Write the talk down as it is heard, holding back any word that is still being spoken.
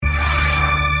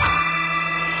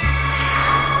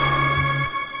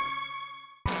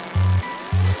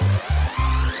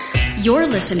You're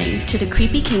listening to the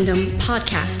Creepy Kingdom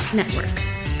Podcast Network,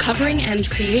 covering and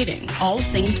creating all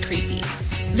things creepy.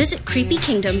 Visit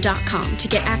creepykingdom.com to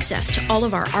get access to all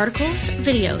of our articles,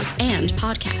 videos, and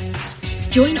podcasts.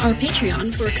 Join our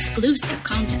Patreon for exclusive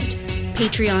content.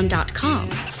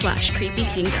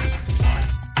 Patreon.com/creepykingdom.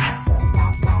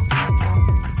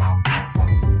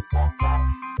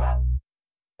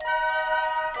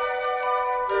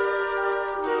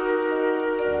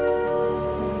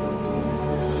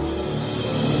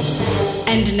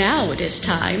 And now it is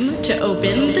time to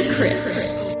open the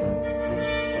crypt.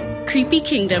 Creepy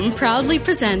Kingdom proudly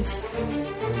presents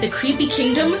the Creepy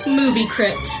Kingdom Movie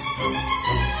Crypt.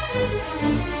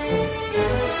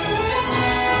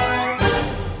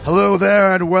 Hello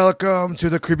there, and welcome to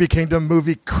the Creepy Kingdom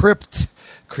Movie Crypt,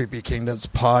 Creepy Kingdom's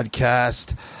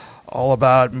podcast, all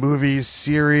about movies,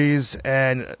 series,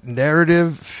 and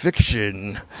narrative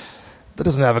fiction. That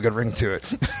doesn't have a good ring to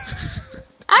it.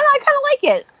 I kind of like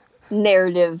it.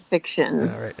 Narrative fiction.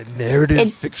 All right,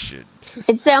 narrative fiction.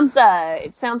 It sounds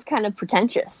kind of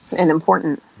pretentious and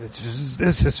important. This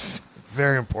is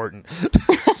very important.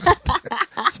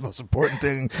 It's the most important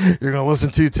thing you're going to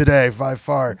listen to today, by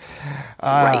far.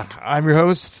 Right. I'm your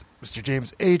host, Mr.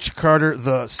 James H. Carter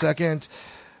II. And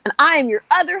I am your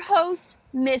other host,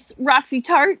 Miss Roxy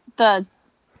Tart the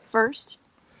first.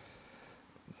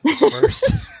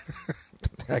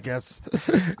 I guess.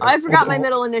 I forgot my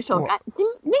middle initial. God,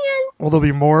 man. Will there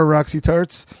be more Roxy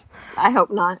Tarts? I hope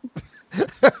not.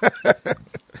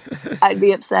 I'd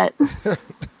be upset. I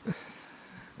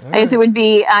guess it would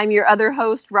be, I'm your other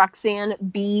host, Roxanne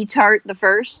B. Tart the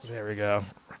first. There we go.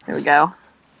 There we go.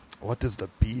 What does the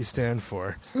B stand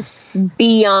for?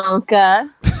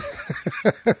 Bianca.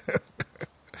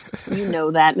 You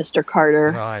know that, Mr.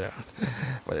 Carter. No, I know.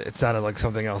 But it sounded like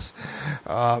something else.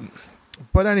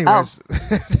 But anyways.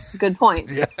 Oh, good point.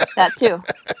 Yeah. That too.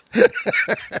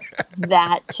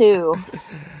 That too.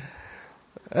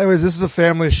 Anyways, this is a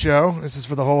family show. This is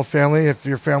for the whole family. If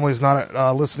your family's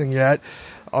not listening yet,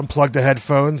 unplug the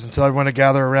headphones and tell everyone to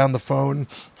gather around the phone.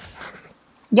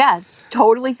 Yeah, it's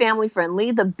totally family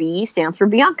friendly. The B stands for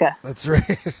Bianca. That's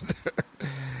right.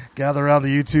 Gather around the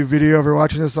YouTube video if you're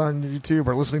watching this on YouTube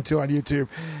or listening to on YouTube,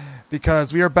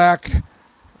 because we are back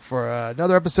for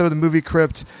another episode of the Movie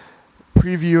Crypt,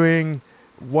 previewing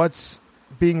what's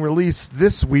being released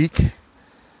this week,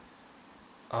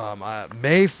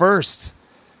 May 1st.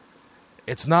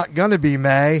 It's not going to be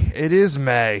May. It is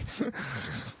May.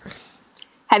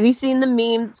 Have you seen the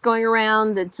meme that's going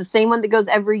around? It's the same one that goes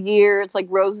every year. It's like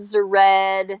roses are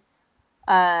red,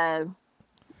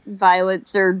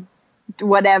 violets are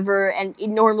whatever, and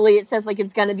normally it says like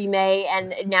it's going to be May,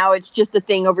 and now it's just a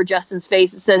thing over Justin's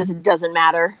face. It says it doesn't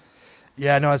matter.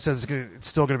 Yeah, no, it says it's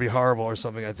still going to be horrible or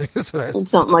something, I think. That's what I said.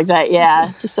 Something like that,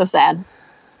 yeah. Just so sad.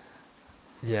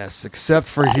 Yes, except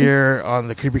for here on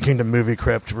the Creepy Kingdom Movie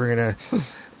Crypt,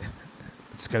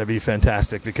 it's going to be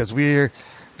fantastic, because we're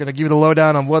going to give you the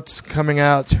lowdown on what's coming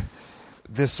out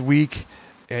this week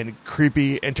in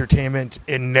creepy entertainment,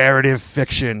 in narrative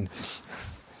fiction,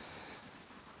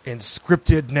 in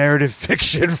scripted narrative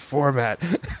fiction format,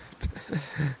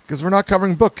 because we're not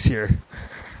covering books here.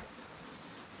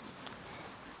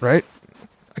 Right?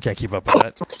 I can't keep up with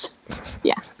that.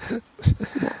 Yeah.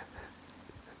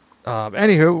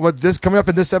 Anywho, coming up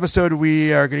in this episode,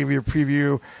 we are going to give you a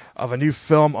preview of a new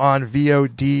film on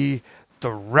VOD,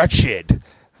 The Wretched.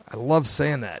 I love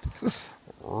saying that.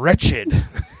 Wretched.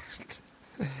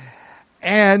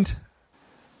 And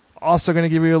also going to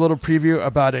give you a little preview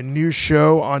about a new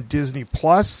show on Disney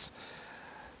Plus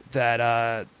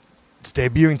that it's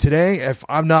debuting today. If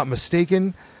I'm not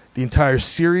mistaken, the entire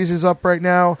series is up right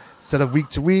now, instead of week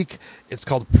to week. It's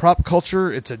called Prop Culture.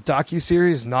 It's a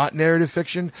docuseries, not narrative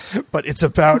fiction, but it's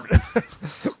about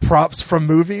props from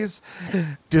movies,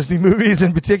 Disney movies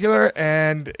in particular,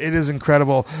 and it is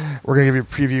incredible. We're going to give you a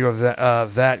preview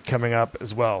of that coming up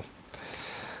as well.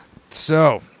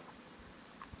 So,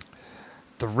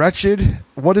 The Wretched,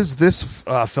 what is this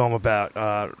film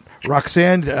about?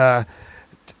 Roxanne,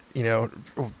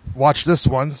 watched this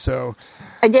one, so...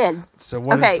 I did. So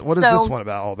what is this one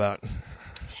all about?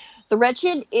 The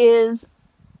Wretched is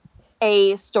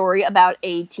a story about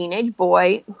a teenage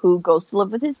boy who goes to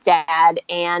live with his dad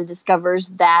and discovers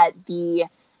that the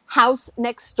house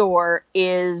next door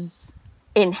is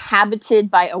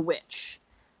inhabited by a witch.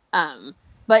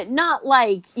 But not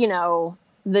like, the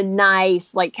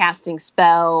nice, like casting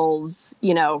spells,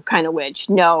 kind of witch.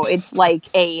 No, it's like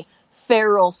a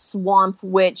feral swamp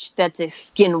witch that's a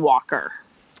skinwalker.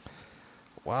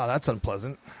 Wow, that's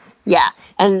unpleasant. Yeah,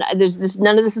 and there's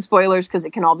none of this is spoilers because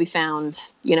it can all be found,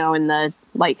 in the,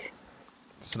 like,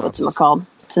 synopsis. What's it called?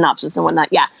 synopsis and whatnot.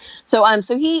 Yeah. So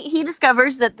so he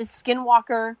discovers that the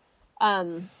Skinwalker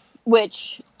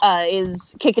witch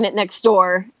is kicking it next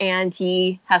door, and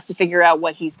he has to figure out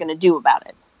what he's going to do about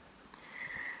it.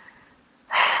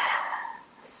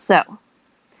 So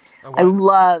I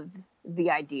loved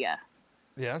the idea.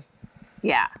 Yeah.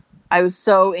 Yeah. I was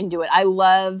so into it. I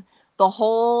love the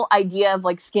whole idea of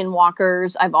like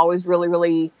skinwalkers. I've always really,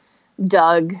 really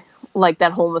dug like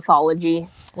that whole mythology.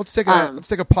 Let's take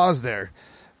a pause there.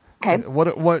 Okay. What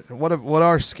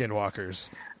are skinwalkers?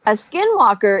 A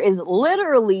skinwalker is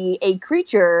literally a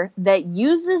creature that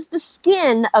uses the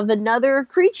skin of another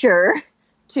creature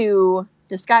to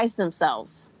disguise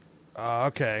themselves.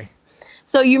 Okay.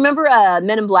 So you remember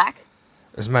Men in Black?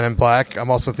 There's Men in Black. I'm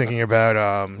also thinking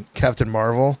about Captain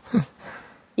Marvel.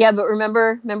 Yeah, but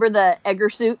remember the Edgar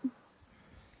suit?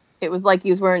 It was like he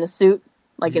was wearing a suit,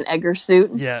 like an Edgar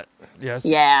suit. Yeah. Yes.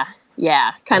 Yeah.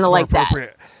 Kind of like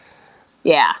that.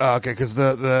 Yeah. Okay, because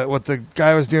the what the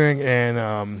guy was doing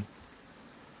and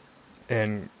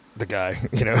the guy,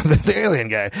 the alien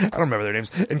guy. I don't remember their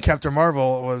names. And Captain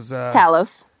Marvel was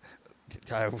Talos.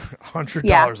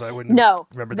 $100. I wouldn't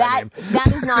remember that name.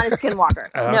 That is not a skinwalker.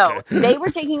 No, they were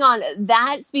taking on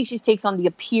that species takes on the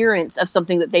appearance of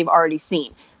something that they've already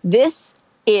seen. This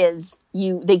is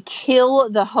they kill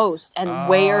the host and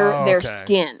wear their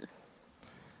skin.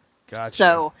 Gotcha.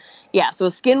 So a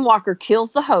skinwalker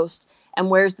kills the host and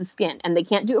wears the skin, and they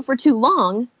can't do it for too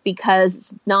long because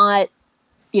it's not,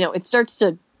 it starts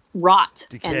to rot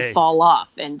and fall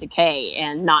off and decay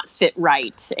and not fit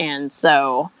right, and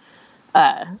so.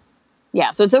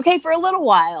 So it's okay for a little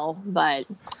while, but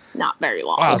not very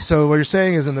long. Wow. So what you're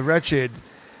saying is in The Wretched,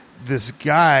 this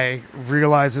guy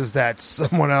realizes that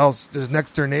someone else, his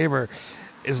next door neighbor,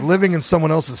 is living in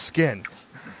someone else's skin.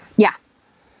 Yeah.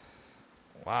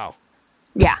 Wow.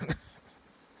 Yeah.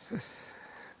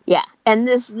 Yeah. And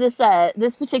this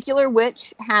particular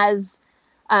witch has,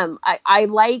 I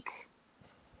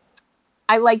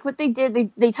like what they did.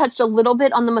 They touched a little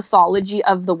bit on the mythology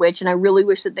of the witch, and I really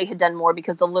wish that they had done more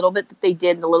because the little bit that they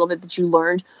did and the little bit that you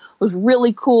learned was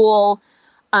really cool.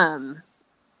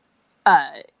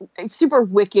 Super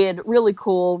wicked, really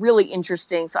cool, really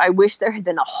interesting. So I wish there had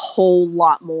been a whole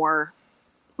lot more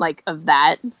like of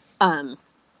that.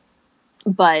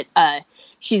 But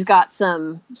she's got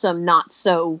some not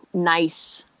so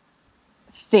nice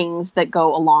things that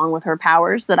go along with her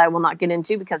powers that I will not get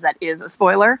into because that is a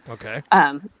spoiler. Okay.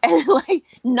 And like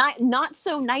not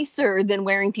so nicer than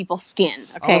wearing people's skin.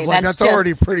 Okay. I was like, that's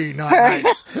already pretty not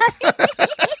nice.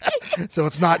 So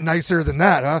it's not nicer than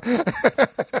that, huh?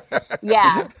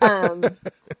 Yeah.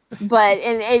 But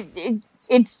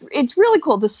it's really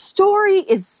cool. The story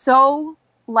is so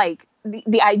like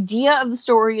the idea of the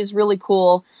story is really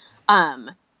cool.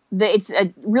 It's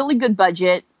a really good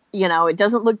budget. It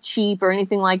doesn't look cheap or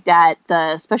anything like that.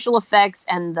 The special effects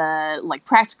and the like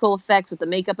practical effects with the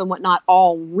makeup and whatnot,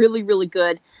 all really, really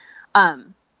good.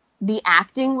 The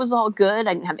acting was all good.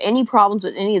 I didn't have any problems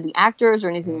with any of the actors or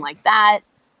anything like that.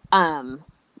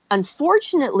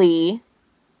 Unfortunately,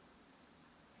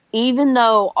 even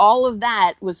though all of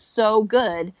that was so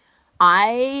good,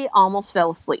 I almost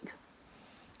fell asleep.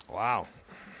 Wow.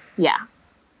 Yeah.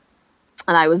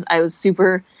 And I was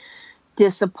super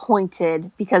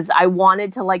disappointed because I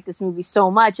wanted to like this movie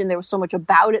so much and there was so much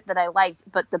about it that I liked,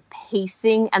 but the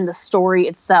pacing and the story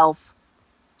itself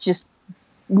just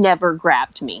never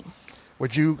grabbed me.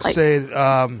 Would you say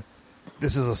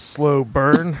this is a slow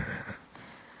burn?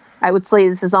 I would say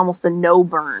this is almost a no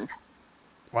burn.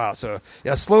 Wow. So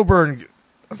yeah, slow burn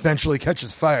eventually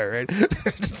catches fire, right?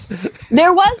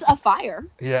 There was a fire.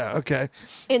 Yeah. Okay.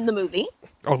 In the movie.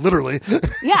 Oh, literally.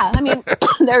 Yeah, I mean,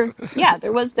 there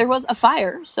was a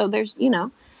fire, so there's that.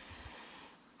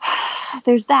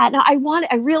 Now,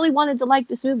 I really wanted to like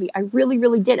this movie. I really,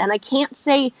 really did, and I can't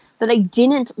say that I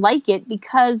didn't like it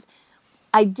because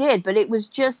I did, but it was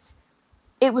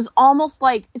almost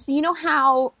like, so you know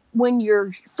how when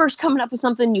you're first coming up with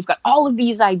something, you've got all of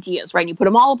these ideas, right? And you put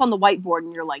them all up on the whiteboard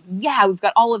and you're like, yeah, we've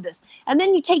got all of this. And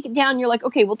then you take it down and you're like,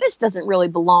 okay, well, this doesn't really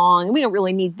belong. And we don't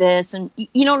really need this. And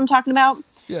you know what I'm talking about?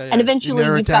 Yeah. And eventually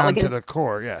you've got like to the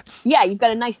core. Yeah. Yeah. You've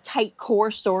got a nice tight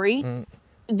core story.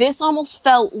 This almost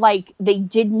felt like they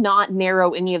did not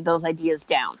narrow any of those ideas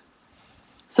down.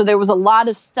 So there was a lot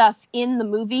of stuff in the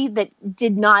movie that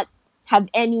did not have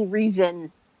any reason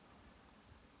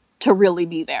to really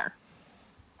be there.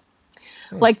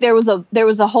 Like there was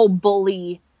a whole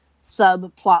bully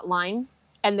subplot line,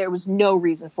 and there was no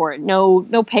reason for it. No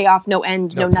payoff, no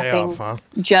end, no nothing. Payoff, huh?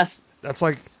 Just that's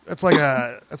like That's like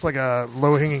a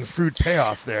low hanging fruit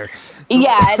payoff there.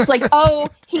 Yeah, it's like, oh,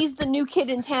 he's the new kid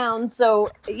in town,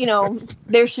 so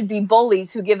there should be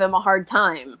bullies who give him a hard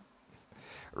time.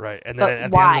 Right, and then But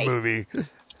at why? the end of the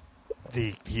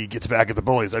movie, he gets back at the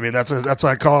bullies. I mean, that's what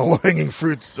I call a low hanging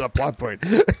fruit's plot point.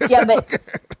 Yeah,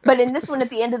 but in this one, at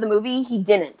the end of the movie, he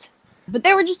didn't. But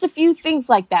there were just a few things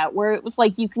like that where it was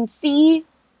like you can see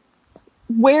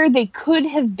where they could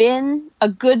have been a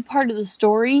good part of the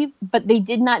story, but they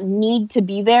did not need to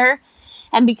be there.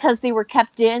 And because they were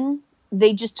kept in,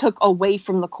 they just took away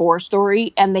from the core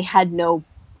story, and they had no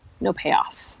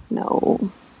payoff. No.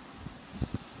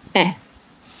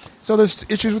 So there's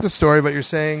issues with the story, but you're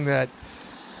saying that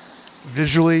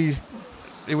visually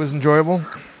it was enjoyable?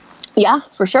 Yeah,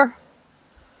 for sure.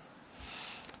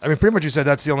 I mean, pretty much you said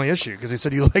that's the only issue, because you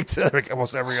said you liked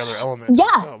almost every other element.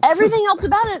 Yeah, everything else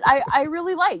about it I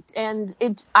really liked. And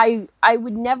I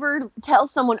would never tell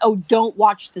someone, oh, don't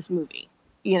watch this movie.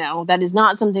 That is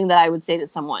not something that I would say to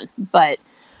someone. But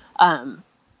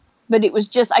it was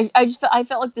just, I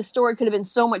felt like the story could have been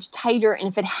so much tighter, and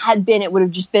if it had been, it would have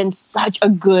just been such a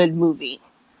good movie.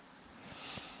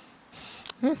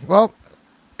 Well,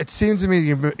 it seems to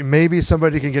me maybe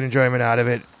somebody can get enjoyment out of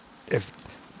it if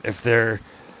they're,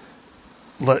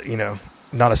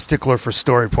 not a stickler for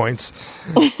story points.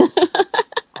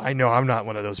 I know I'm not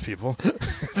one of those people.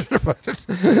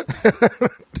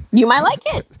 You might like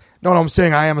it. No, I'm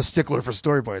saying I am a stickler for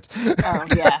story points. Oh,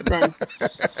 yeah, then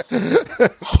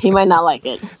you might not like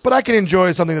it. But I can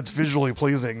enjoy something that's visually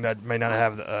pleasing that may not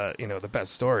have the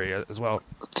best story as well.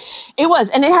 It was,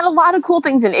 and it had a lot of cool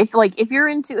things in it. If you're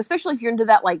into, especially if you're into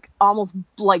that almost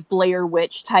like Blair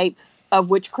Witch type of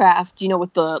witchcraft,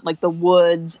 with the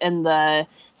woods and the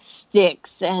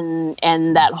sticks and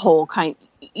that whole kind,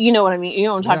 you know what I mean? You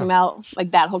know what I'm talking about?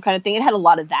 Like that whole kind of thing. It had a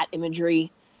lot of that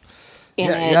imagery in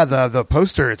it. Yeah, the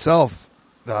poster itself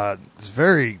is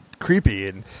very creepy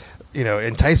and,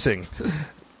 enticing.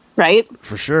 Right?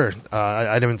 For sure.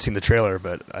 I haven't seen the trailer,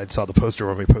 but I saw the poster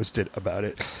when we posted about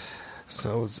it.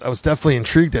 So I was definitely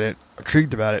intrigued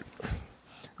about it.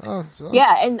 Oh, so.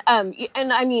 Yeah, and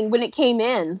I mean, when it came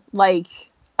in,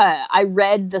 I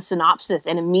read the synopsis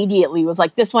and immediately was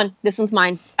like, this one's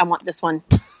mine. I want this one.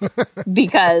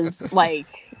 Because,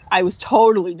 I was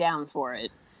totally down for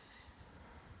it.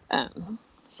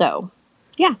 So,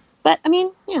 yeah. But, I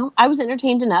mean, I was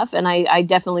entertained enough, and I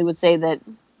definitely would say that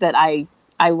I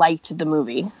liked the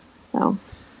movie. So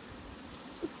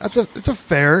it's a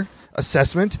fair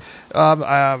assessment.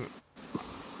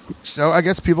 So I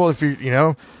guess people, if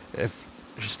you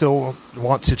still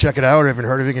want to check it out or haven't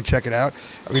heard of it, can check it out.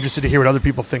 I'm interested to hear what other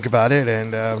people think about it,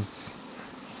 and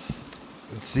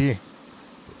see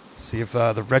if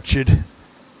the Wretched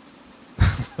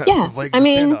yeah, I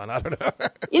mean, I don't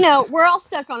know. We're all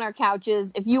stuck on our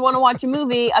couches. If you want to watch a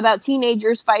movie about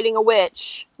teenagers fighting a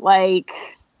witch, there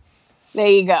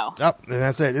you go. Yep, and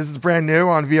that's it. This is brand new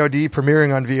on VOD,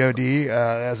 premiering on VOD,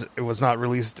 as it was not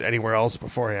released anywhere else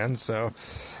beforehand. So,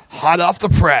 hot off the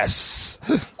press.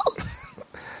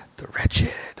 The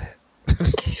Wretched.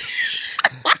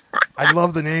 I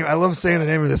love the name. I love saying the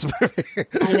name of this movie.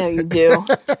 I know you do.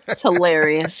 It's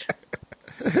hilarious.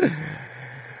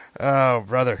 Oh,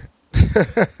 brother.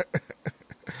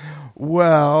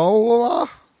 Well,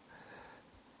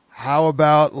 how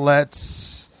about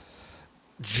let's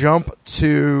jump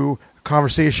to a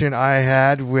conversation I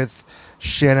had with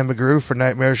Shannon McGrew for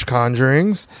Nightmarish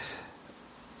Conjurings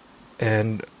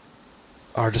and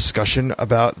our discussion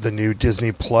about the new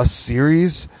Disney Plus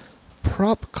series,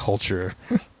 Prop Culture.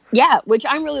 Yeah, which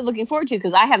I'm really looking forward to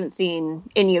because I haven't seen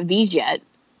any of these yet.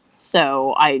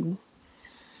 So I'm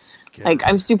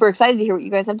super excited to hear what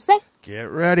you guys have to say. Get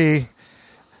ready.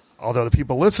 Although the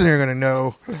people listening are going to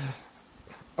know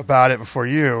about it before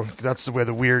you. That's the way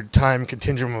the weird time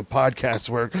continuum of podcasts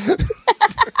work.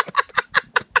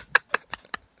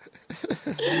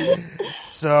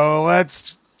 So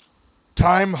let's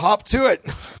time hop to it.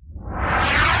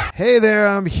 Hey there,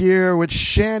 I'm here with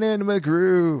Shannon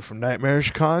McGrew from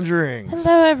Nightmarish Conjurings.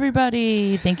 Hello,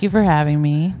 everybody. Thank you for having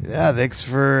me. Yeah, thanks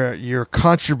for your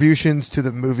contributions to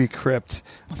the movie Crypt.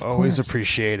 Always course.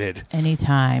 Appreciated.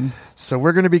 Anytime. So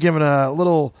we're going to be giving a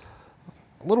little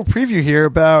preview here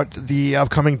about the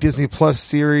upcoming Disney Plus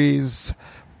series,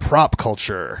 Prop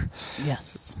Culture.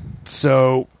 Yes.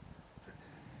 So,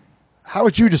 how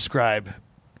would you describe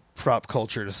Prop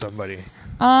Culture to somebody?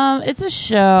 It's a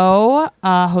show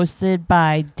hosted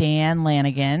by Dan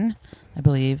Lanigan, I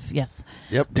believe. Yes.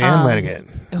 Yep, Dan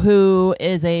Lanigan. Who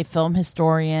is a film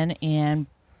historian and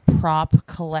prop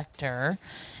collector.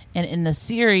 And in the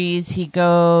series, he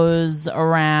goes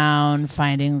around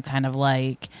finding kind of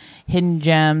like hidden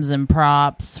gems and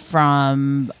props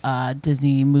from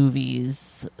Disney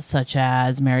movies, such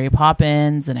as Mary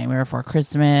Poppins, The Nightmare Before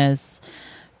Christmas,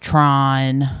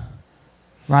 Tron,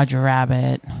 Roger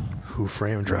Rabbit. Who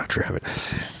Framed Roger Rabbit?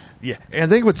 Yeah, and I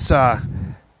think what's I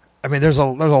mean, there's a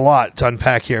lot to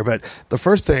unpack here, but the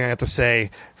first thing I have to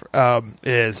say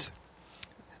is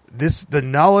the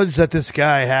knowledge that this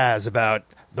guy has about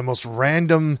the most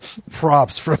random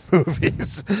props from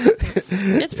movies.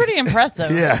 It's pretty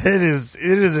impressive. Yeah, it is.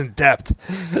 It is in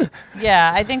depth.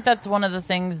 Yeah, I think that's one of the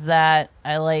things that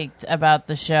I liked about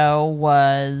the show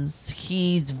was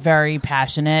he's very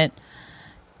passionate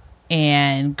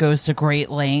and goes to great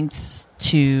lengths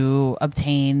to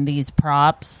obtain these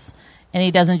props. And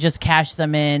he doesn't just cash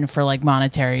them in for like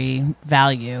monetary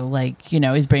value. Like, you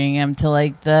know, he's bringing them to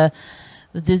like the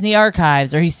Disney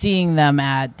archives, or he's seeing them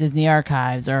at Disney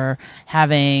archives, or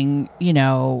having, you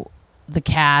know, the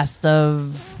cast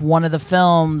of one of the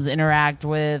films interact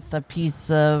with a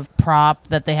piece of prop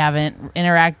that they haven't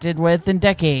interacted with in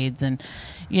decades. And,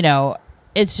 you know,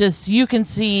 it's just, you can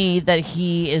see that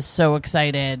he is so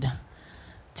excited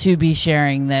to be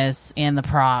sharing this and the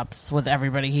props with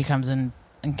everybody he comes in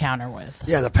encounter with.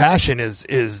 Yeah, the passion is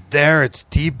there. It's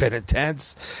deep and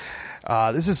intense.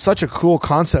 This is such a cool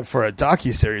concept for a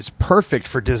docuseries, perfect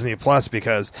for Disney Plus,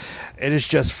 because it is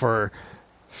just for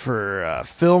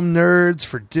film nerds,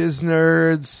 for Disney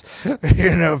nerds,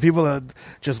 you know, people that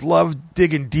just love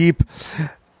digging deep.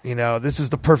 You know, this is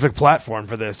the perfect platform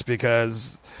for this,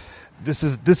 because this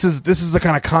is the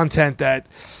kind of content that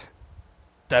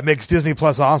makes Disney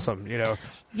Plus awesome, you know.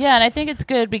 Yeah, and I think it's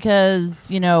good because,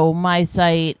 you know, my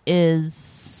site is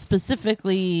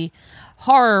specifically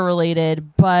horror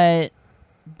related, but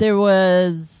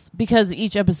because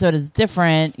each episode is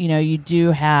different, you know, you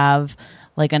do have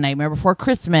like A Nightmare Before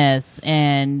Christmas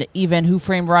and even Who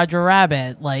Framed Roger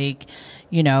Rabbit. Like,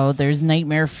 you know, there's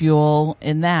nightmare fuel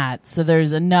in that. So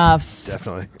there's enough.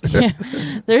 Definitely. Yeah,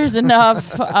 there's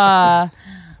enough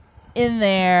in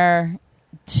there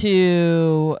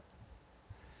to.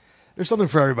 There's something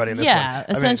for everybody in this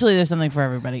one. Essentially, there's something for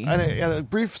everybody. A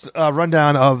brief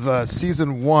rundown of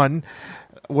season 1,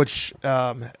 which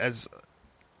as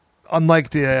unlike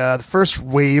the first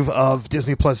wave of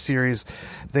Disney Plus series,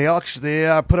 they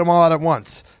put them all out at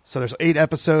once. So there's 8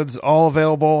 episodes, all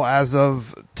available as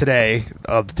of today,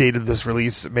 of the date of this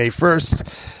release, May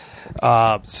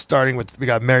 1st. Starting with, we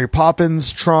got Mary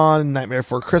Poppins, Tron, Nightmare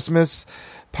Before Christmas,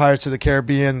 Pirates of the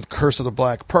Caribbean, Curse of the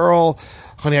Black Pearl,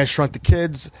 Honey, I Shrunk the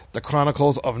Kids, The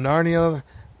Chronicles of Narnia,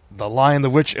 The Lion, the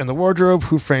Witch, and the Wardrobe,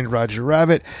 Who Framed Roger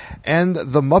Rabbit, and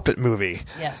The Muppet Movie.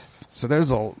 Yes. So there's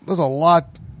a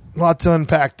lot to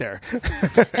unpack there.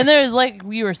 And there's, like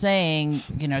you were saying,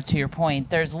 you know, to your point,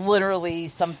 there's literally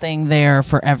something there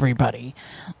for everybody.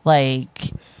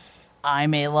 Like, I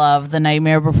may love the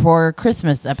Nightmare Before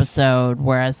Christmas episode,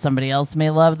 whereas somebody else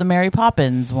may love the Mary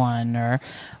Poppins one, or,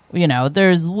 you know,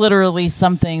 there's literally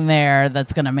something there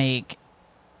that's going to make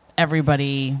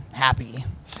everybody happy.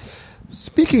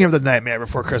 Speaking of the Nightmare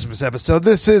Before Christmas episode,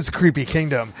 this is Creepy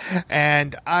Kingdom,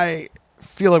 and I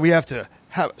feel like we have to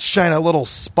shine a little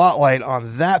spotlight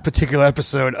on that particular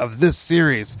episode of this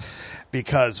series,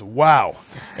 because wow,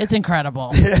 it's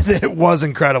incredible. It was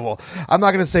incredible. I'm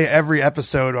not going to say every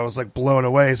episode I was like blown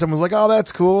away. Someone's like, oh,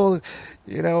 that's cool,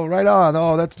 you know, right on,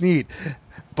 oh, that's neat.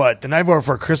 But the Nightmare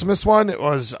Before Christmas one, it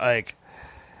was like,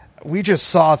 we just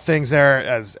saw things there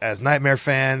as Nightmare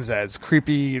fans, as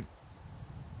creepy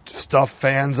stuff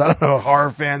fans, I don't know, horror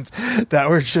fans, that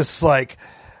were just like,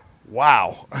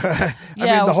 wow. I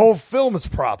mean, the whole film is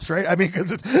props, right? I mean,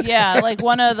 because it's yeah, like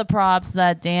one of the props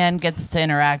that Dan gets to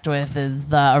interact with is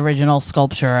the original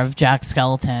sculpture of Jack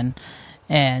Skellington,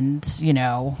 and you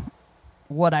know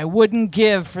what I wouldn't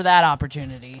give for that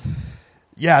opportunity.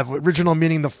 Yeah, original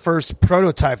meaning the first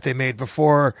prototype they made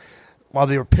while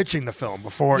they were pitching the film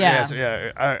before. Yeah. Yes,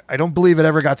 yeah. I don't believe it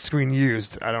ever got screen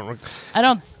used. I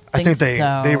think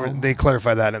they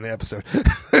clarified that in the episode.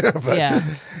 But, yeah.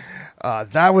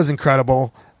 That was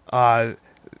incredible.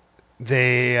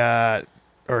 They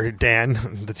or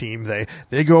Dan, the team,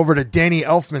 they go over to Danny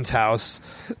Elfman's house.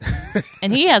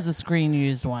 And he has a screen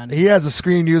used one. He has a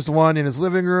screen used one in his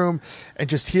living room, and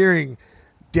just hearing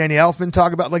Danny Elfman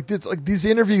talk about like these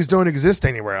interviews don't exist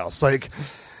anywhere else. Like,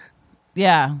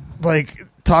 yeah, like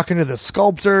talking to the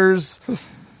sculptors,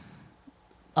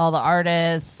 all the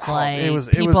artists, like it was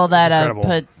people that have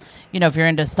put, if you're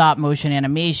into stop motion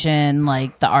animation,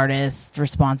 like the artist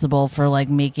responsible for like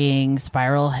making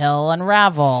Spiral Hill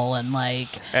unravel and like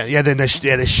then they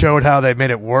showed how they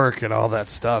made it work and all that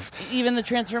stuff. Even the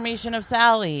transformation of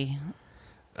Sally.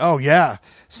 Oh yeah,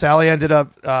 Sally ended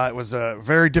up it was a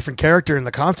very different character in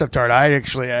the concept art. I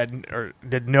actually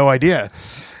did no idea,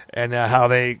 and how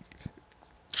they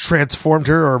transformed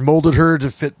her or molded her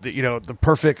to fit the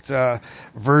perfect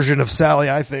version of Sally.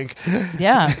 I think.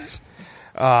 Yeah.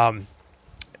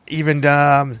 Even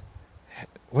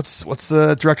what's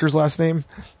the director's last name?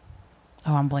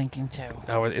 Oh, I'm blanking too.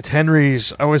 Oh, it's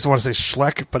Henry's. I always want to say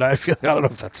Schleck, but I don't know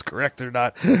if that's correct or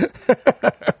not.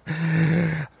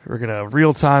 We're gonna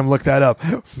real time look that up.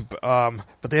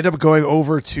 But they ended up going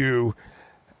over to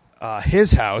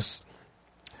his house,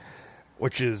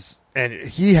 and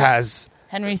he has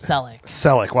Henry Selick.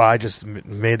 Selick. Wow, I just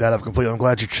made that up completely. I'm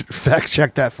glad you fact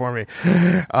checked that for me.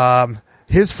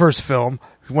 His first film,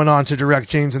 went on to direct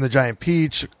James and the Giant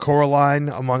Peach, Coraline,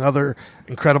 among other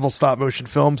incredible stop motion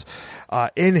films.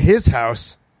 In his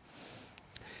house,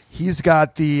 he's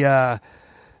got the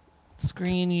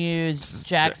screen used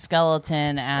Jack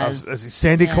Skeleton as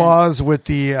Sandy Claus with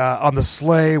the on the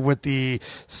sleigh with the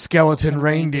skeleton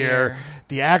reindeer.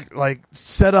 The act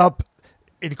set up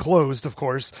enclosed, of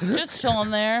course, just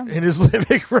chilling there in his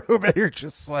living room, and you're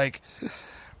just like,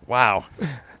 wow,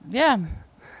 yeah.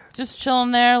 Just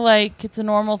chilling there like it's a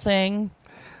normal thing.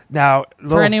 Now,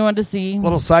 for anyone to see.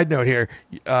 Little side note here.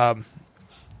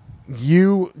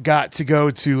 You got to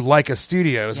go to Leica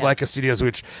Studios. Yes. Leica Studios,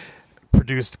 which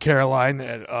produced Caroline,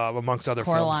 amongst other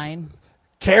films.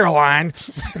 Caroline.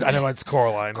 I know it's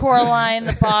Coraline. Coraline,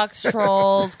 the Box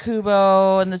Trolls,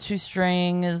 Kubo, and the Two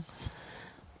Strings.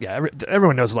 Yeah,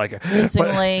 everyone knows Leica. Missing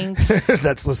Link.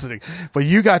 That's listening. But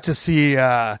you got to see...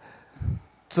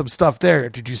 some stuff there.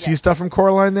 Did you see stuff from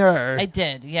Coraline there? Or? I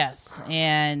did, yes.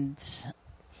 And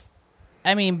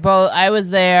I mean, both. I was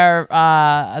there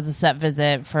as a set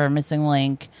visit for Missing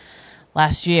Link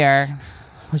last year,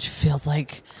 which feels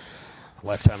like a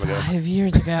lifetime ago. 5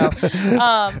 years ago.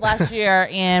 Last year,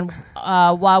 and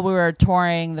while we were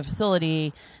touring the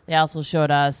facility, they also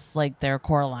showed us like their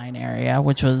Coraline area,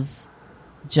 which was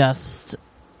it's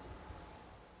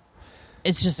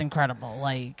just incredible.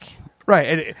 Like. Right,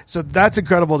 and so that's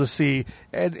incredible to see,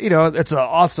 and it's an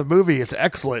awesome movie. It's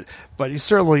excellent, but you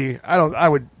certainly, I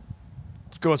would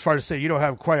go as far to say you don't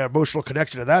have quite an emotional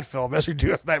connection to that film as you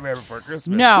do with Nightmare Before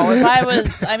Christmas. No, if I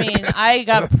was,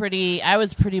 I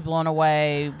was pretty blown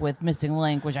away with Missing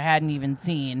Link, which I hadn't even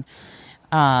seen.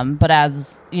 But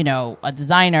as a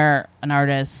designer, an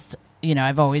artist,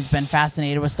 I've always been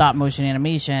fascinated with stop motion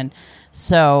animation.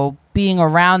 So being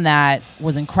around that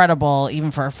was incredible,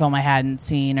 even for a film I hadn't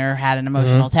seen or had an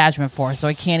emotional attachment for. So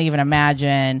I can't even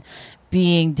imagine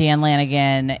being Dan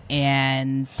Lanigan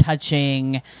and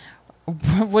touching.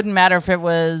 Wouldn't matter if it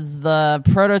was the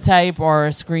prototype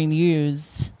or screen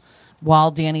used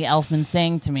while Danny Elfman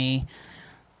sang to me.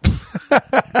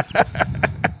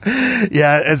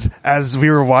 Yeah, as we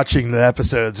were watching the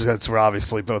episodes, that's we're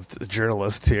obviously both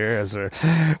journalists here.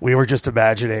 We were just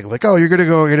imagining, like, oh, you're going to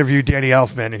go interview Danny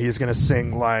Elfman, and he's going to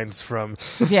sing lines from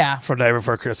Night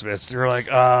Before Christmas. You're like,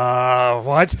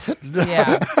 what?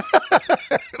 Yeah.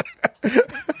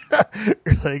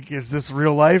 You're like, is this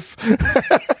real life?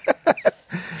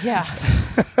 Yeah.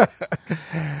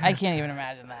 I can't even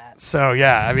imagine that. So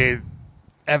yeah, I mean,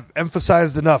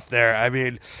 emphasized enough there. I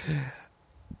mean.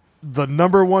 The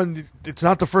number one, it's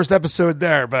not the first episode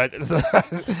there, but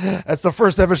that's the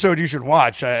first episode you should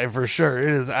watch for sure.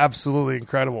 It is absolutely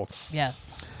incredible.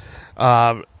 Yes.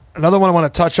 Another one I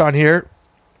want to touch on here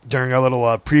during our little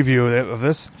preview of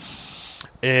this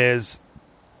is,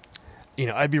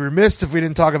 I'd be remiss if we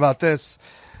didn't talk about this.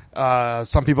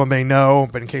 Some people may know,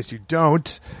 but in case you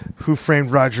don't, Who Framed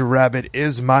Roger Rabbit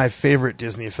is my favorite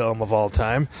Disney film of all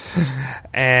time.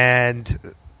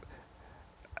 And...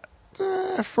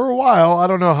 for a while, I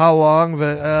don't know how long,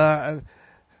 but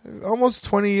almost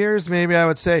 20 years, maybe I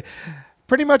would say,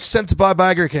 pretty much since Bob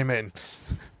Iger came in.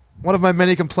 One of my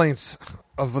many complaints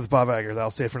with Bob Iger, that I'll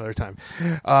say for another time.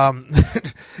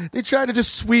 They tried to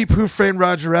just sweep Who Framed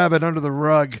Roger Rabbit under the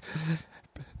rug,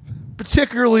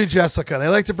 particularly Jessica. They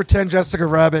like to pretend Jessica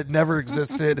Rabbit never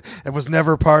existed and was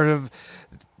never part of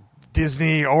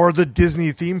Disney or the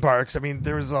Disney theme parks. I mean,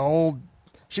 there was a whole...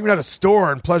 She even had a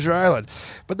store in Pleasure Island.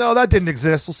 But no, that didn't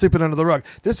exist. We'll sweep it under the rug.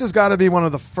 This has got to be one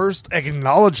of the first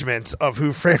acknowledgments of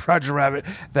Who Framed Roger Rabbit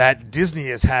that Disney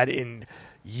has had in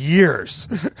years.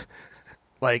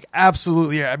 Like,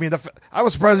 absolutely. Yeah. I mean, I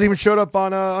was surprised it even showed up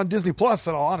on Disney Plus,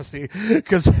 in all honesty.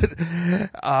 Because,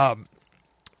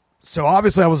 so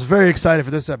obviously I was very excited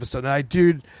for this episode. And I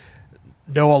do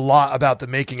know a lot about the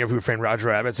making of Who Framed Roger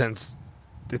Rabbit, since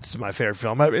it's my favorite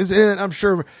film. And I'm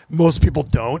sure most people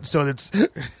don't, so it's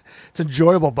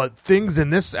enjoyable. But things in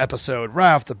this episode,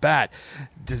 right off the bat,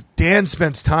 Dan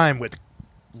spends time with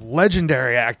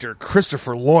legendary actor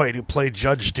Christopher Lloyd, who played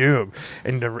Judge Doom,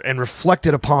 and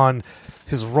reflected upon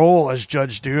his role as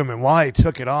Judge Doom and why he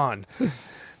took it on.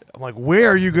 I'm like, where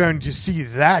are you going to see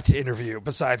that interview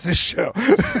besides this show?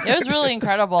 It was really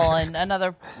incredible, and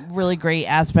another really great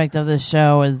aspect of this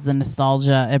show is the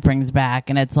nostalgia it brings back.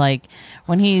 And it's like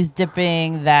when he's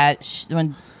dipping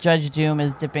when Judge Doom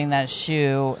is dipping that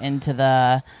shoe into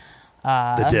the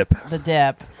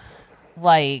dip,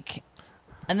 like,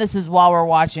 and this is while we're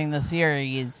watching the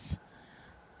series,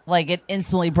 like, it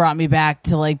instantly brought me back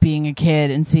to like being a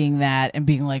kid and seeing that and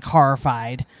being like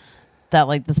horrified that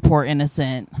like this poor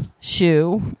innocent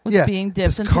shoe was being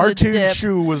dipped into the dip. This cartoon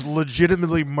shoe was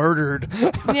legitimately murdered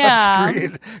on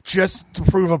screen just to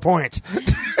prove a point.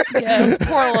 Yeah, this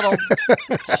poor little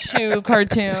shoe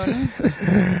cartoon.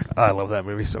 I love that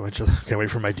movie so much. I can't wait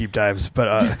for my deep dives.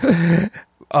 But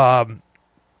it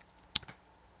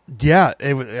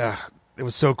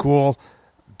was so cool.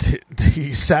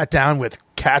 He sat down with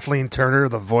Kathleen Turner,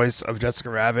 the voice of Jessica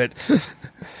Rabbit,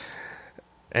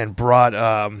 and brought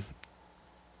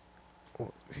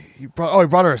he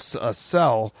brought her a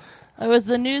cell. It was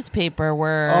the newspaper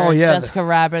where Jessica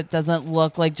Rabbit doesn't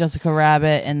look like Jessica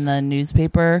Rabbit in the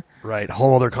newspaper. Right,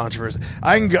 whole other controversy.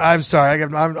 I'm sorry,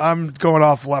 I'm going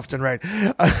off left and right.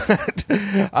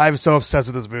 I'm so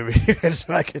obsessed with this movie.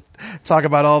 I could talk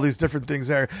about all these different things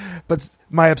there, but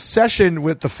my obsession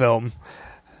with the film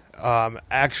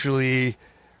actually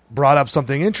brought up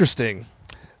something interesting.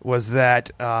 Was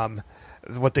that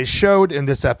what they showed in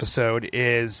this episode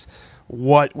is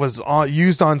what was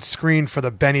used on screen for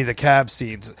the Benny the Cab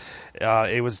scenes.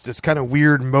 It was this kind of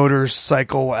weird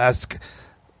motorcycle-esque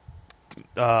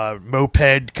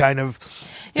moped kind of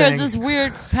thing. Yeah, it was this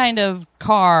weird kind of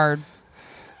car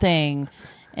thing,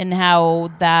 and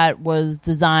how that was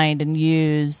designed and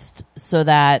used so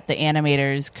that the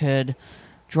animators could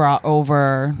draw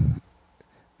over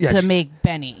to make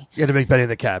Benny. Yeah, to make Benny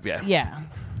the Cab, yeah. Yeah.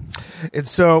 And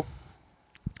so...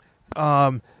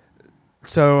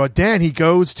 So Dan, he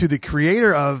goes to the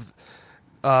creator of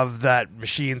that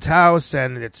machine's house,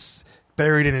 and it's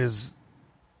buried in his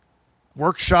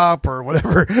workshop or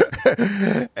whatever.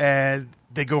 And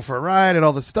they go for a ride and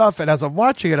all this stuff. And as I'm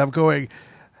watching it, I'm going,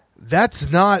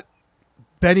 that's not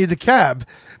Benny the Cab.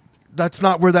 That's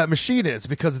not where that machine is,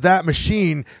 because that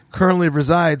machine currently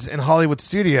resides in Hollywood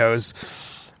Studios.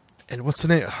 And what's the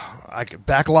name?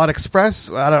 Backlot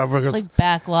Express? I don't know. Like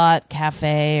Backlot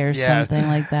Cafe or something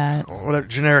like that. Whatever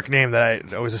generic name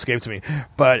that always escapes me.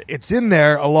 But it's in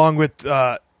there along with,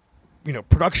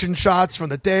 production shots from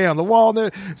the day on the wall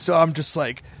there. So I'm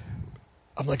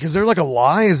like, is there like a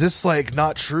lie? Is this like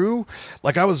not true?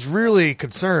 Like, I was really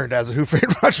concerned as a Who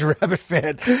Framed Roger Rabbit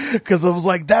fan, because I was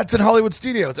like, that's in Hollywood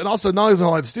Studios. And also, not only is it in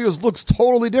Hollywood Studios, looks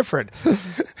totally different.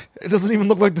 It doesn't even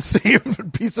look like the same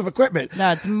piece of equipment.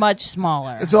 No, it's much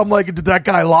smaller. And so I'm like, did that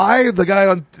guy lie? The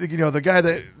guy the guy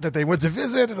that they went to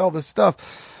visit and all this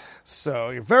stuff.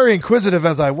 So, very inquisitive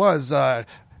as I was,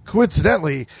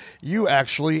 coincidentally, you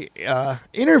actually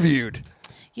interviewed.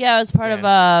 Yeah, I was part of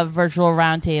a virtual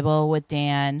roundtable with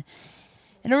Dan.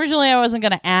 And originally I wasn't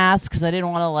going to ask because I didn't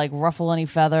want to like ruffle any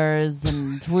feathers,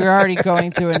 and we were already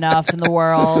going through enough in the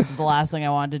world. The last thing I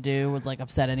wanted to do was like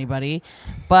upset anybody.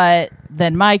 But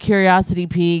then my curiosity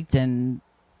piqued, and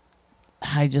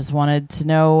I just wanted to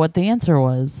know what the answer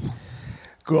was.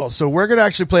 Cool. So we're going to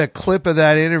actually play a clip of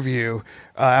that interview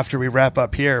after we wrap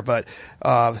up here. But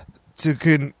to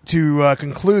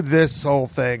conclude this whole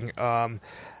thing,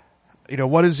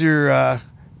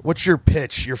 what's your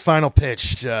pitch, your final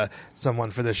pitch to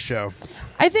someone for this show?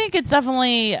 I think it's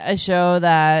definitely a show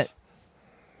that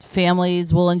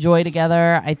families will enjoy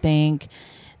together. I think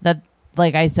that,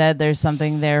 like I said, there's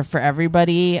something there for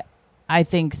everybody. I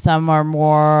think some are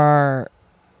more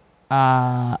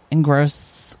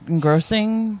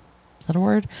engrossing. Is that a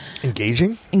word?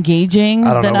 Engaging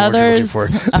than others. You'll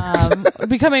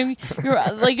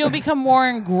you'll become more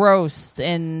engrossed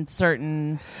in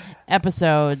certain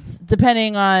episodes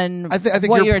depending on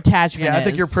what your attachment is. I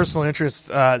think your personal interest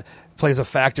plays a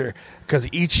factor, because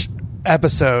each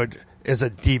episode is a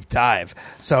deep dive.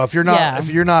 So if you're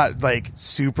not like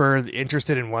super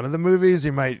interested in one of the movies,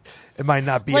 it might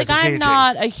not be like as engaging.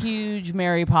 I'm not a huge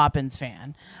Mary Poppins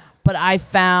fan, but I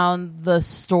found the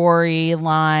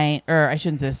storyline, or I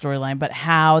shouldn't say storyline, but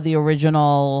how the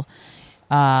original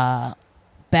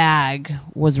bag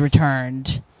was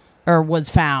returned or was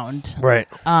found. Right.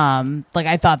 Like,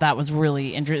 I thought that was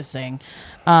really interesting.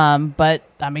 But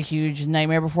I'm a huge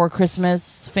Nightmare Before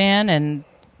Christmas fan, and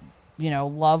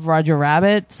love Roger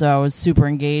Rabbit, so I was super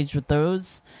engaged with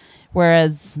those.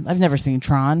 Whereas I've never seen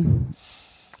Tron.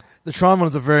 The Tron one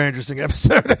is a very interesting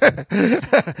episode.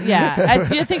 Yeah, I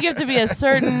think you have to be a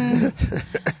certain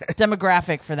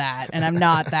demographic for that, and I'm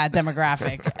not that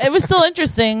demographic. It was still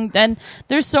interesting, and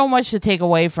there's so much to take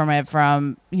away from it,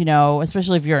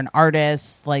 especially if you're an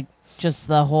artist, like just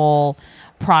the whole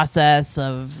process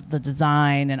of the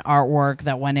design and artwork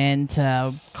that went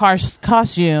into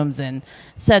costumes and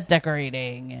set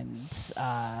decorating and,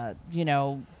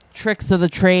 tricks of the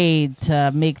trade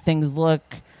to make things look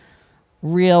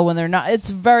real when they're not. It's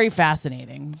very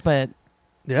fascinating, but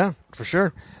yeah, for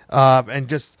sure. And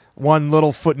just one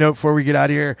little footnote before we get out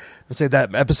of here, I'll say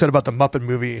that episode about the Muppet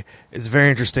movie is very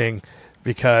interesting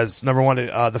because number one,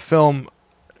 the film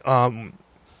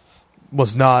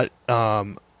was not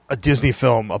a Disney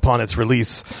film upon its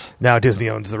release. Now Disney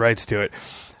owns the rights to it,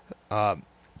 and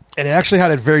it actually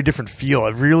had a very different feel.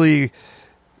 It really,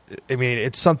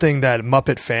 it's something that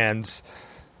Muppet fans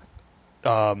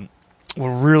will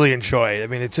really enjoy.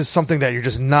 It's just something that you're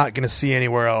just not going to see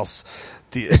anywhere else.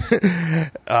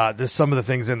 There's some of the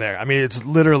things in there. It's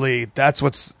literally that's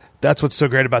what's so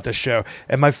great about this show.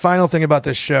 And my final thing about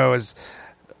this show is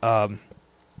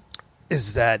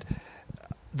that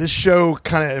this show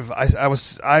kind of I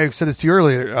said this to you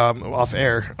earlier off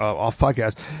air, off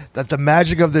podcast, that the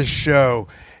magic of this show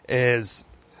is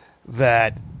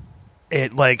that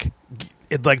it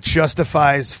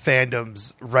justifies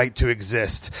fandom's right to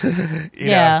exist.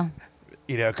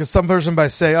 Because some person might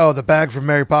say, "Oh, the bag from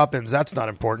Mary Poppins, that's not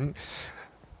important,"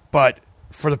 but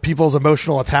for the people's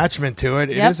emotional attachment to it,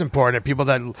 it is important. People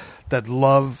that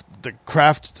love the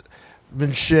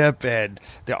craftsmanship and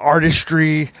the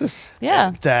artistry,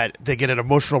 that they get an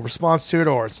emotional response to it,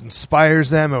 or it inspires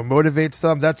them or motivates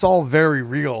them. That's all very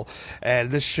real,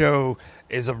 and this show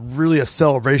is really a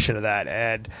celebration of that.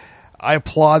 And I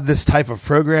applaud this type of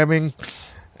programming,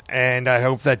 and I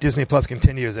hope that Disney Plus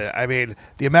continues it.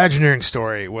 The Imagineering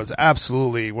story was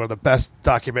absolutely one of the best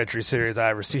documentary series I've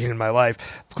ever seen in my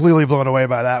life. Completely blown away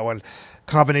by that one.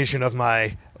 Combination of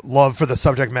my love for the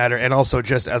subject matter and also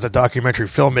just as a documentary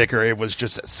filmmaker, it was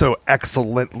just so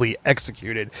excellently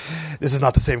executed. This is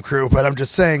not the same crew, but I'm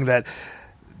just saying that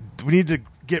we need to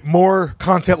get more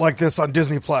content like this on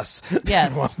Disney Plus.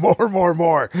 Yes.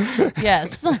 more.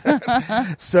 Yes.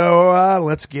 So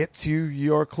let's get to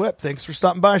your clip. Thanks for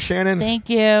stopping by, Shannon. Thank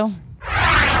you.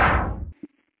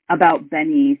 About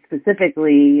Benny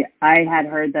specifically, I had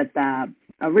heard that the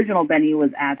original Benny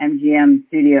was at MGM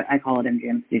Studio. I call it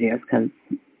MGM Studios because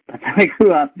that's how I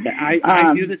grew up.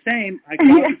 I do the same. I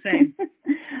call it the same.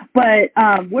 But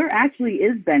where actually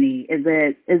is Benny? Is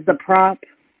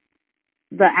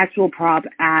the actual prop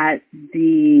at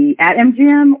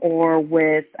MGM or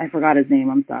with, I forgot his name,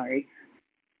 I'm sorry,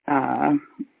 the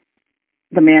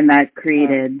man that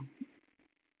created.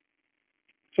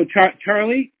 So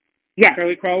Charlie? Yes.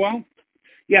 Charlie Crowell?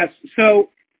 Yes.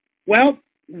 So,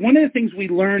 one of the things we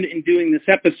learned in doing this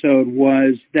episode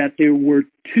was that there were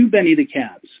two Benny the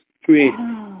Cabs created.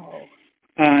 Oh.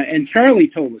 And Charlie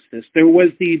told us this. There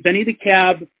was the Benny the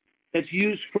Cab that's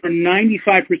used for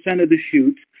 95% of the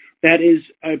shoot. That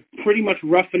is a pretty much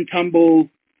rough and tumble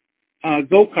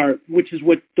go-kart, which is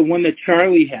the one that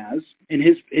Charlie has in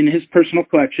his personal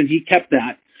collection. He kept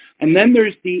that. And then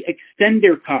there's the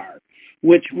extender car,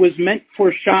 which was meant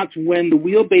for shots when the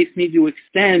wheelbase needs to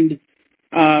extend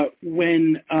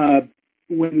when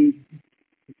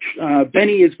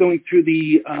Benny is going through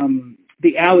the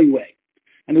alleyway.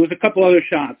 And there was a couple other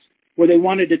shots where they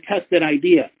wanted to test that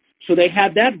idea. So they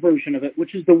had that version of it,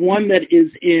 which is the one that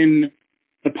is in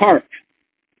the park.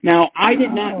 Now, I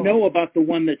did not know about the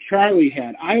one that Charlie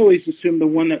had. I always assumed the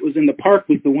one that was in the park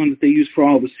was the one that they used for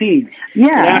all the scenes.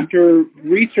 Yeah. But after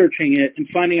researching it and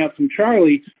finding out from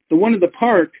Charlie, the one in the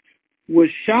park was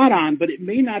shot on, but it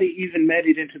may not have even made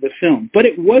it into the film. But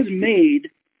it was made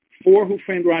for Who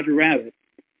Framed Roger Rabbit.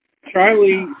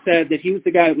 Charlie said that he was the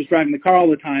guy that was driving the car all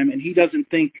the time, and he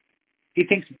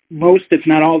thinks most, if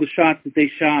not all, the shots that they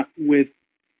shot with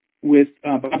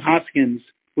Bob Hoskins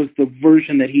was the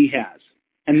version that he has.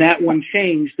 And that one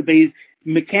changed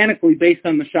mechanically based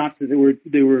on the shots that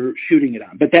they were shooting it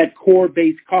on. But that core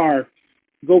base car,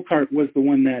 go-kart, was the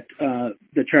one that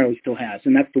Charlie still has,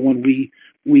 and that's the one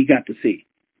we got to see.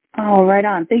 Oh, right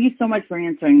on. Thank you so much for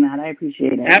answering that. I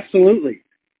appreciate it. Absolutely.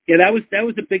 Yeah, that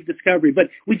was a big discovery, but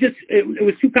it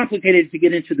was too complicated to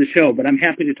get into the show, but I'm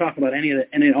happy to talk about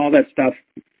all that stuff,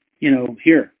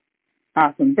 here.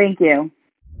 Awesome. Thank you.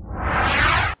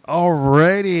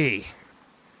 Alrighty.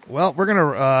 Well, we're going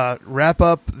to wrap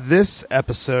up this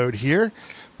episode here.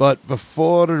 But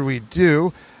before we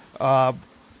do, I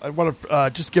want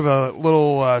to just give a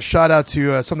little shout out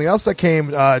to something else that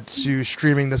came to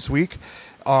streaming this week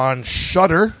on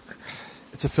Shudder.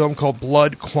 It's a film called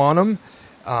Blood Quantum.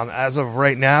 As of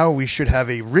right now, we should have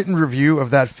a written review of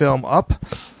that film up.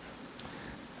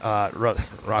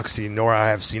 Roxy nor I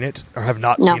have seen it, or have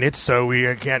not seen it, so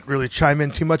we can't really chime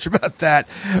in too much about that.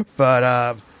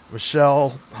 But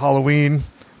Michelle Halloween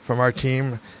from our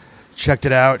team checked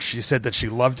it out. She said that she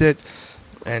loved it,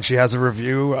 and she has a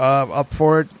review up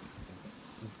for it,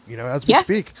 as we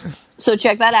speak. So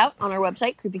check that out on our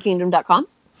website, creepykingdom.com.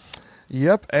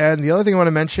 Yep, and the other thing I want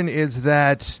to mention is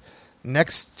that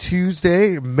next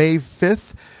Tuesday, May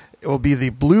 5th, it will be the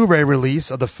Blu-ray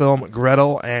release of the film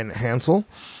Gretel and Hansel.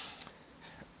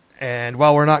 And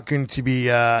while we're not going to be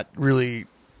really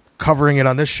covering it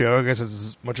on this show, I guess it's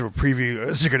as much of a preview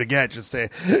as you're going to get. Just say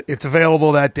it's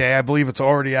available that day. I believe it's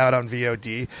already out on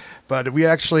VOD. But we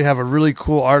actually have a really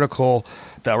cool article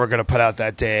that we're going to put out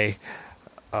that day.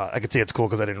 I could say it's cool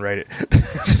because I didn't write it.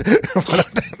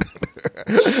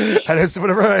 And it's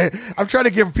whatever I'm trying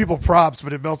to give people props,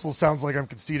 but it also sounds like I'm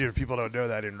conceited if people don't know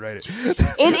that I didn't write it.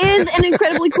 It is an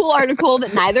incredibly cool article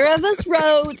that neither of us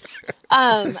wrote,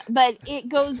 but it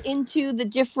goes into the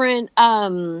different,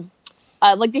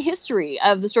 like the history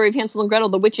of the story of Hansel and Gretel,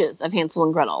 the witches of Hansel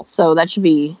and Gretel. So that should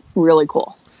be really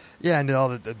cool. Yeah, and all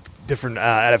the different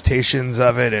adaptations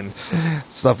of it and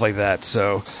stuff like that.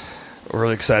 So we're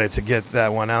really excited to get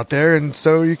that one out there, and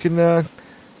so you can. I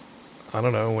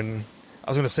don't know when. I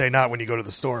was going to say not when you go to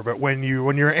the store, but when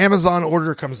your Amazon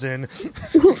order comes in,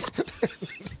 you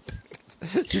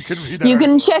can read that. You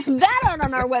can check that out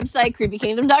on our website,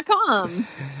 creepykingdom.com.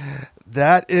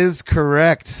 That is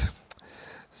correct.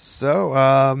 So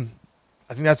I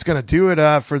think that's going to do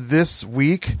it for this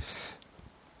week.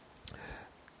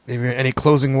 Maybe any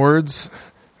closing words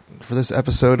for this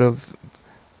episode of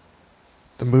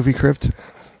the Movie Crypt?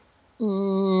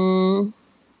 The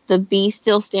B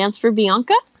still stands for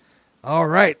Bianca. All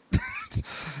right.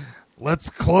 Let's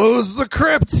close the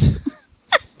crypt.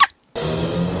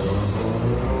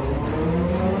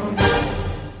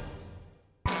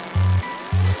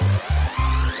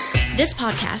 This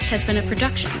podcast has been a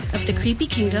production of the Creepy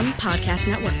Kingdom Podcast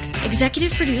Network.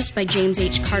 Executive produced by James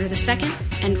H. Carter II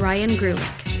and Ryan Grulick.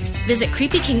 Visit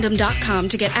creepykingdom.com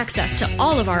to get access to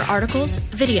all of our articles,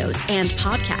 videos, and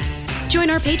podcasts. Join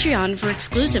our Patreon for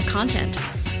exclusive content.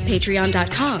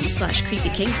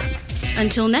 Patreon.com/creepykingdom.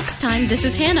 Until next time, this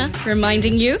is Hannah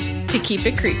reminding you to keep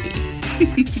it creepy.